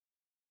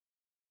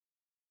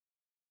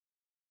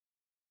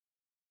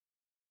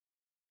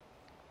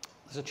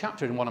There's a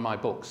chapter in one of my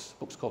books. The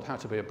book's called How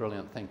to Be a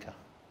Brilliant Thinker.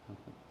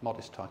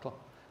 Modest title.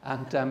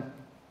 And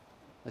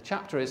the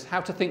chapter is How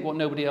to Think What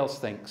Nobody Else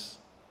Thinks.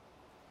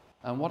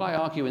 And what I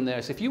argue in there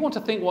is if you want to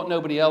think what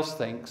nobody else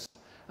thinks,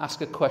 ask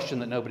a question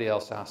that nobody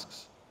else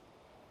asks.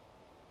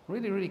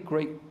 Really, really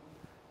great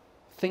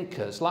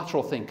thinkers,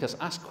 lateral thinkers,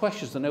 ask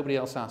questions that nobody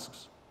else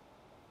asks.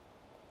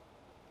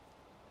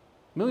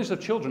 Millions of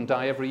children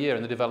die every year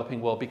in the developing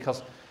world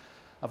because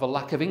of a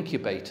lack of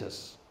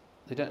incubators.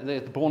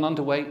 They're born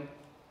underweight,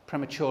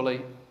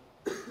 prematurely,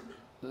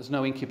 there's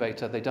no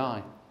incubator, they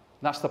die.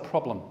 That's the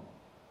problem.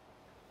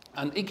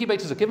 And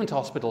incubators are given to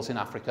hospitals in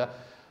Africa,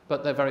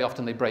 but very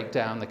often they break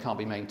down, they can't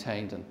be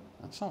maintained, and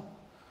so on.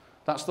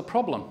 That's the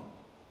problem.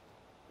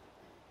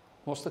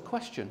 What's the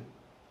question?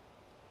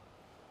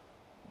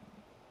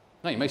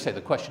 Now, you may say the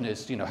question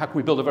is, how can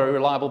we build a very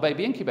reliable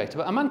baby incubator?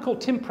 But a man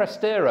called Tim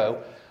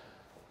Prestero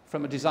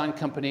from a design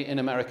company in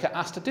America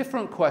asked a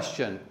different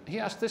question. He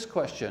asked this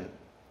question.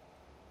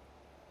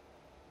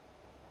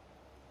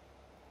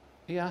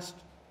 He asked,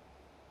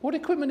 what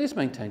equipment is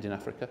maintained in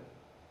Africa?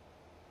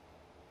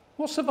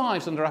 What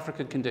survives under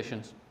African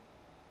conditions?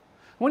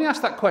 When he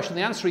asked that question,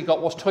 the answer he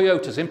got was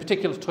Toyotas, in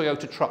particular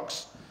Toyota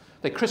trucks.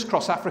 They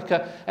crisscross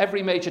Africa.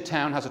 Every major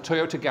town has a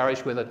Toyota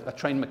garage with a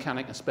trained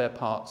mechanic and spare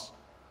parts.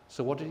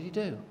 So what did he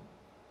do?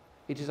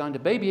 He designed a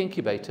baby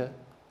incubator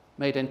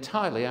made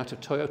entirely out of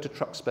Toyota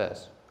truck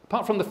spares.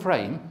 Apart from the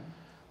frame,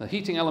 the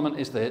heating element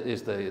is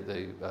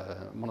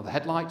one of the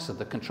headlights, and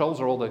the controls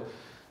are all the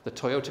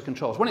Toyota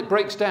controls. When it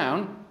breaks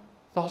down,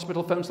 the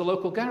hospital phones the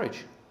local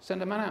garage.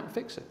 Send a man out and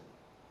fix it.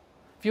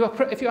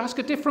 If you ask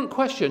a different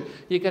question,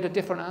 you get a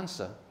different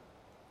answer.